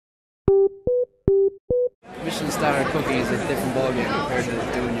Michelin star cooking is a different ballgame compared to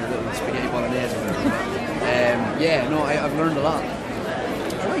doing your little spaghetti bolognese or whatever. Yeah, no, I've learned a lot.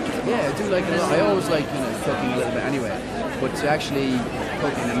 I like it. Yeah, I do like it a lot. I always like cooking a little bit anyway, but to actually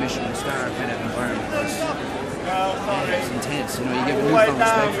cook in a Michelin star kind of environment it's intense. You give a newfound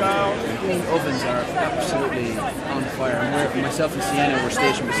respect for it. The ovens are absolutely on fire. And myself and Sienna were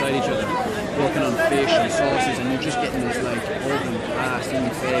stationed beside each other, working on fish and sauces, and you're just getting this oven blast in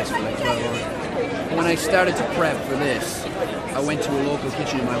your face for 12 hours. When I started to prep for this, I went to a local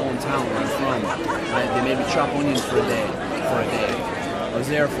kitchen in my hometown where I'm from. They made me chop onions for a day. I was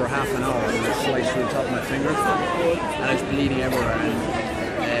there for half an hour and I sliced through the top of my finger and I was bleeding everywhere.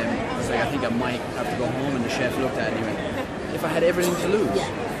 And I was like, I think I might have to go home. And the chef looked at it and he went, if I had everything to lose,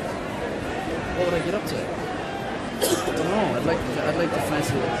 what would I get up to? I don't know. I'd like to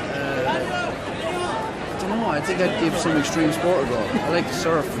fancy it. I don't know, I think I'd give some extreme sport a go. I like to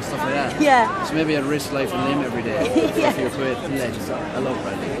surf and stuff like that. Yeah. So maybe I'd risk life and limb every day. Yeah. I love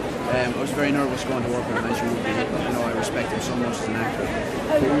Bradley. I was very nervous going to work with him, as you would be. I respect him so much as an actor.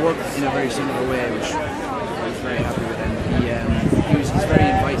 But we work in a very similar way, which I was very happy with him. He's very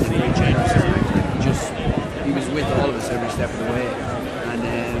inviting, very generous as an actor. He was with all of us every step of the way. And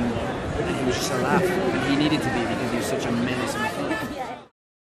he was just a laugh. And he needed to be because he was such a menace in the film.